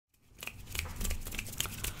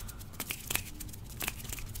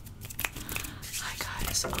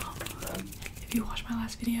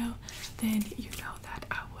last video, then you know that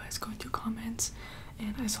I was going through comments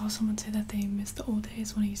and I saw someone say that they missed the old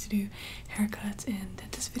days when I used to do haircuts and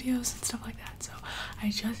dentist videos and stuff like that. So I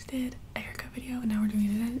just did a haircut video and now we're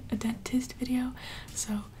doing a dentist video.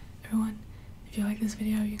 So everyone, if you like this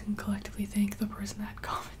video, you can collectively thank the person that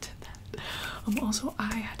commented that. Also,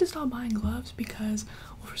 I had to stop buying gloves because,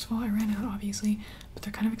 well, first of all, I ran out obviously, but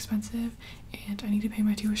they're kind of expensive and I need to pay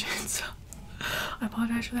my tuition, so I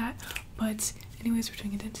apologize for that. But anyways, we're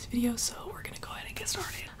doing a dentist video, so we're gonna go ahead and get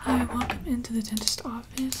started. Hi, welcome into the dentist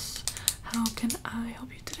office. How can I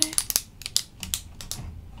help you today?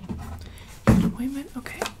 An appointment?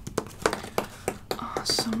 Okay.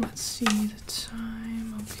 Awesome. Let's see the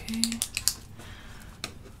time. Okay.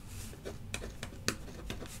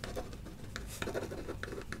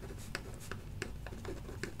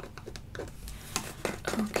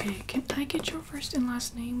 Okay, can I get your first and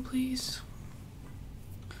last name, please?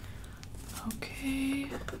 Okay.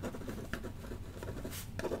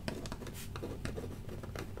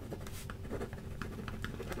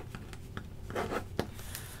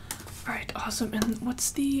 Alright, awesome. And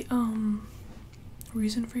what's the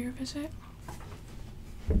reason for your visit?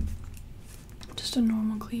 Just a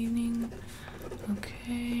normal cleaning.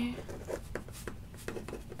 Okay.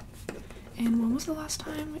 And when was the last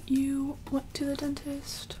time you went to the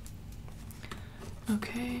dentist?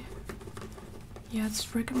 Okay. Yeah,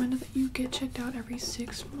 it's recommended that you get checked out every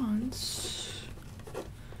 6 months.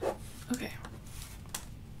 Okay.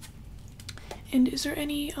 And is there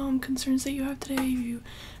any concerns that you have today? Have you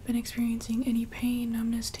been experiencing any pain,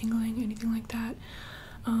 numbness, tingling, anything like that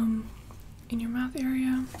in your mouth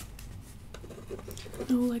area?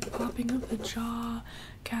 No, like popping of the jaw,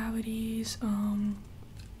 cavities,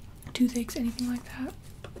 toothaches, anything like that?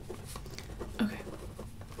 Okay.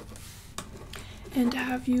 And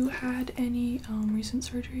have you had any recent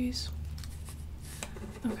surgeries?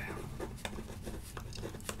 Okay.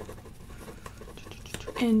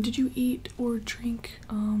 And did you eat or drink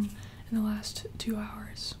in the last 2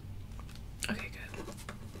 hours? Okay, good.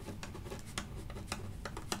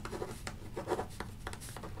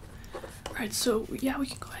 Alright, so yeah, we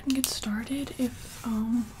can go ahead and get started if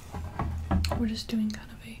we're just doing kind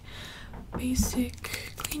of a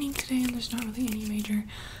basic cleaning today and there's not really any major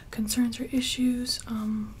concerns or issues.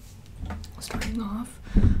 Starting off,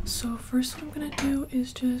 so first what I'm gonna do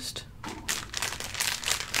is just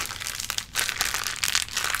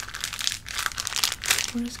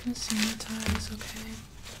we're just gonna sanitize, okay?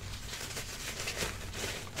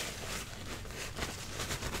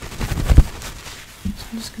 So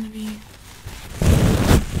I'm just gonna be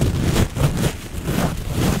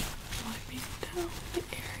wiping down the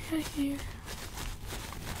area here.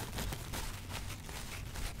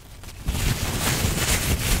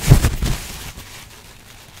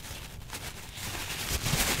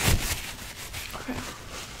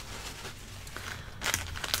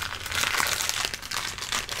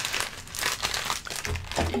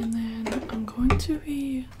 And then I'm going to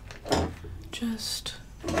be just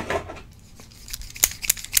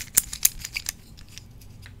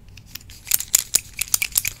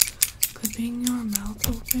clipping your mouth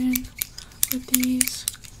open with these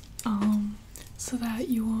so that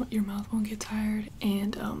your mouth won't get tired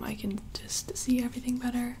and I can just see everything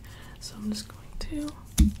better. So I'm just going to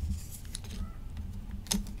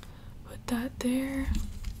put that there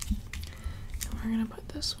and we're gonna put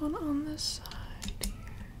this one on this side.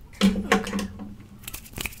 Okay.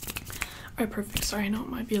 Alright, perfect. Sorry, I know it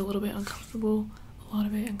might be a little bit uncomfortable, a lot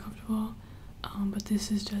of it uncomfortable, but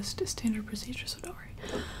this is just a standard procedure, so don't worry.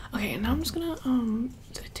 Okay, and now I'm just gonna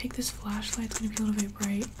take this flashlight. It's gonna be a little bit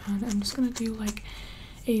bright, and I'm just gonna do like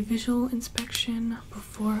a visual inspection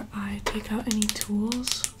before I take out any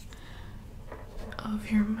tools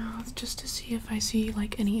of your mouth, just to see if I see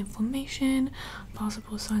like any inflammation,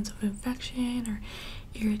 possible signs of infection or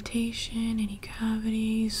irritation, any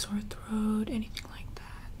cavities, sore throat, anything like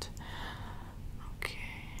that. Okay.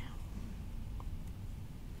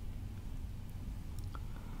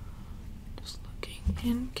 Just looking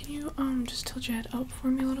in. Can you just tilt your head up for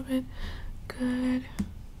me a little bit? Good.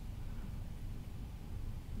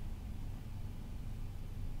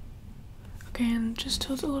 Okay, and just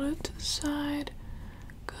tilt a little bit to the side.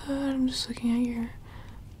 Good. I'm just looking at your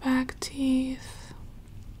back teeth.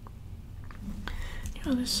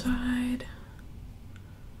 Your other side.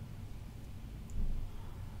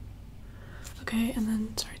 Okay, and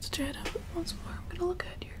then sorry, tilt your head up once more. I'm gonna look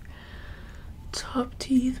at your top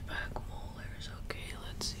teeth, back molars. Okay,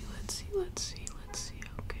 let's see.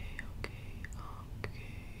 Okay.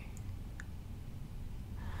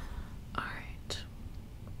 Alright.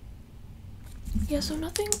 Yeah, so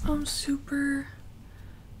nothing super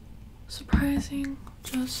surprising,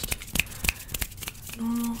 just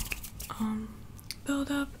normal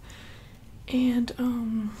build up. And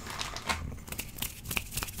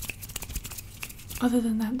other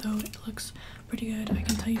than that though, it looks pretty good. I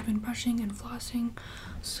can tell you've been brushing and flossing,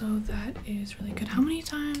 so that is really good. How many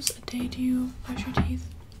times a day do you brush your teeth?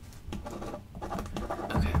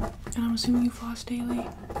 Okay, and I'm assuming you floss daily?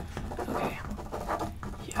 Okay,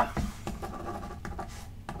 yeah.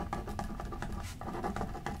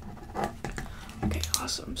 Okay,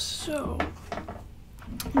 awesome. So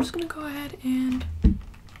I'm just gonna go ahead and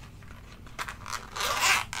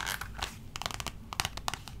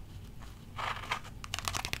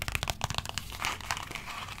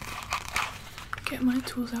get my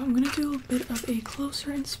tools out. I'm gonna do a bit of a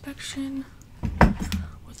closer inspection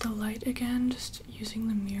with the light again, just using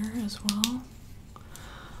the mirror as well.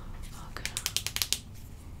 Okay.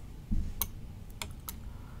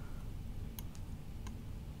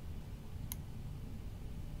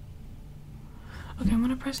 Okay, I'm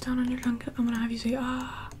gonna press down on your tongue. I'm gonna have you say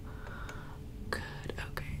ah. Good.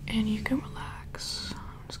 Okay, and you can relax.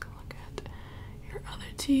 I'm just gonna look at your other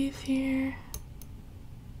teeth here.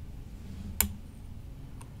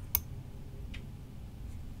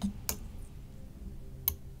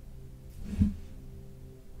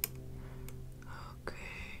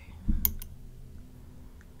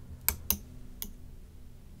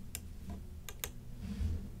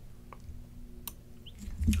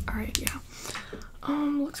 Alright, yeah.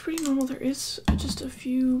 Looks pretty normal. There is just a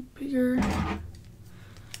few bigger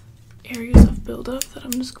areas of buildup that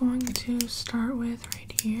I'm just going to start with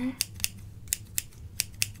right here.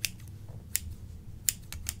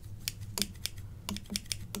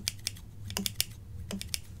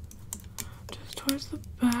 Just towards the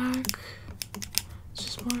back. It's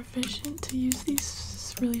just more efficient to use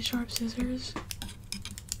these really sharp scissors.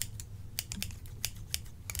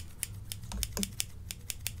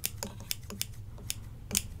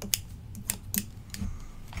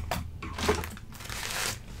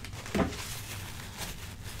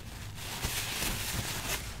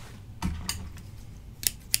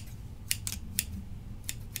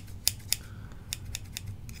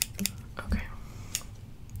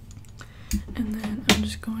 And then I'm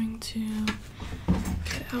just going to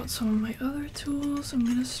get out some of my other tools. I'm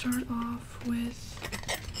going to start off with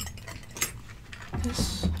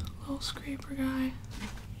this little scraper guy.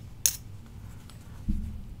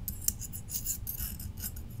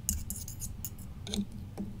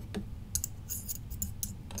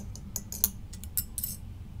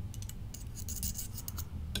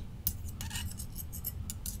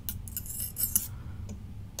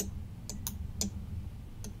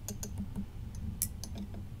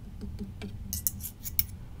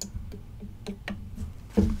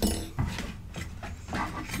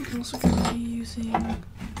 I'm also going to be using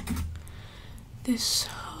this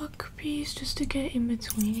hook piece just to get in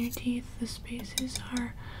between your teeth. The spaces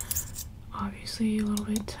are obviously a little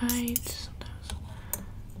bit tight. Sometimes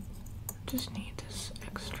just need this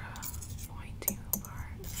extra pointy part.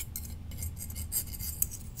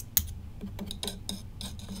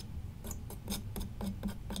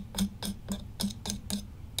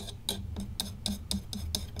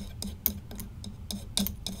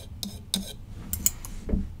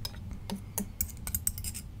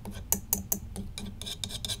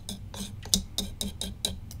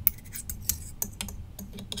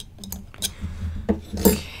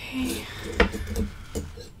 Okay.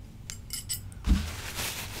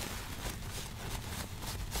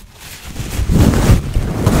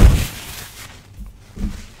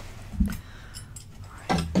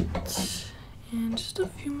 Alright. And just a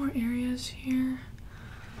few more areas here.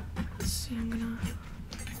 Let's see, I'm gonna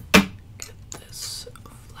get this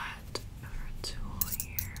flat tool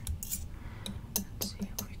here. Let's see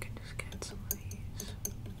if we can just get some of these.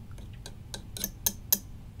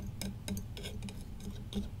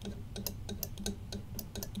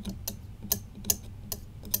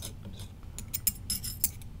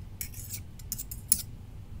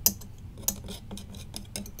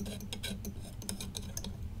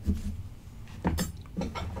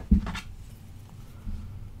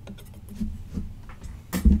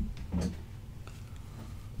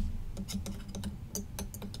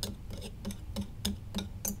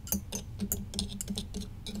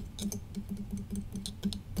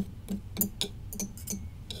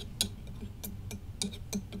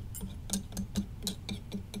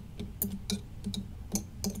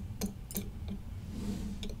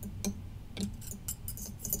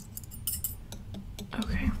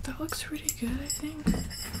 Okay, that looks pretty good, I think.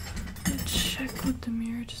 Let's check with the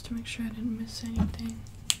mirror just to make sure I didn't miss anything.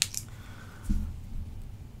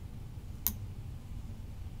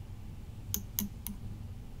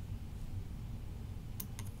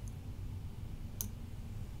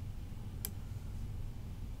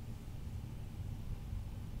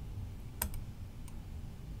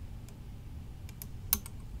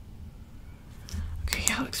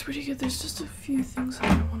 looks pretty good. There's just a few things that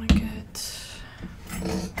I want to get.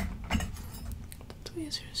 The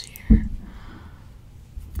tweezers here.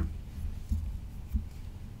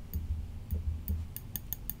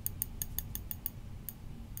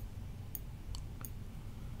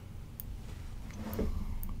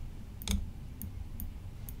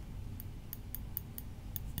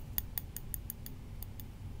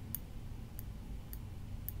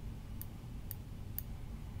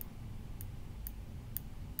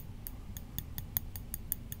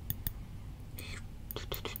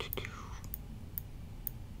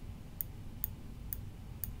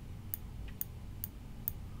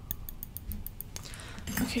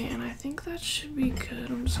 Okay, and I think that should be good.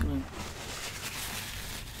 I'm just gonna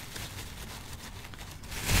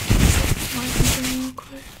wipe it real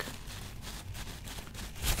quick.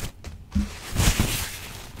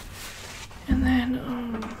 And then,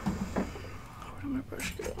 where did my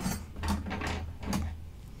brush go?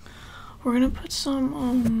 We're gonna put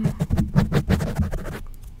some,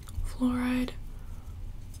 fluoride.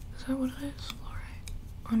 Is that what it is?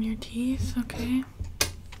 Fluoride. On your teeth, okay?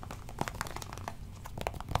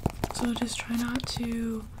 So just try not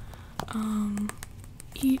to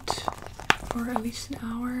eat for at least an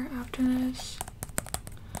hour after this,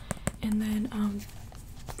 and then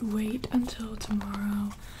wait until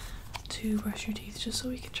tomorrow to brush your teeth, just so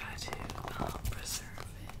we can try to preserve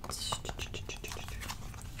it.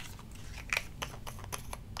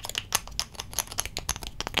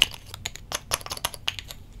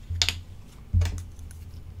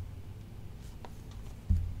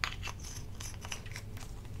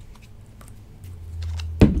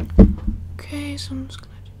 Okay, so I'm just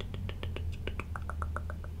gonna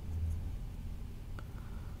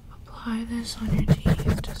apply this on your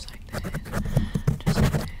teeth, just like this, just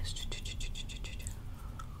like this.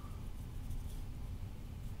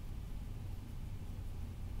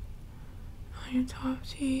 On your top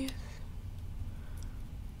teeth.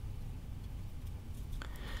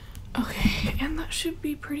 Okay, and that should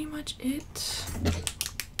be pretty much it.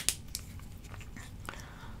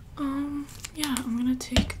 Yeah, I'm gonna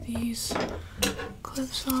take these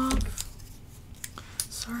clips off.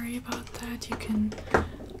 Sorry about that. You can go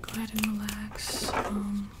ahead and relax.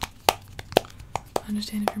 I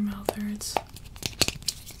understand if your mouth hurts.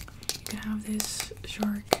 You can have this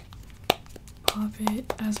shark pop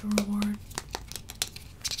it as a reward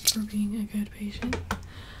for being a good patient.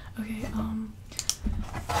 Okay,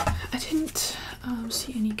 I didn't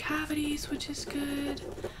see any cavities, which is good.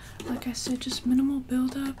 Like I said, just minimal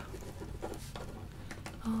buildup,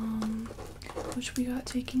 which we got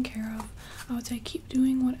taken care of. I would say keep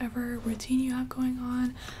doing whatever routine you have going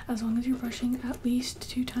on, as long as you're brushing at least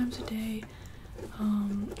 2 times a day,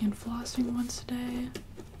 and flossing once a day.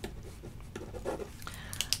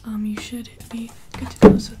 You should be good to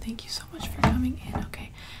go. So thank you so much for coming in.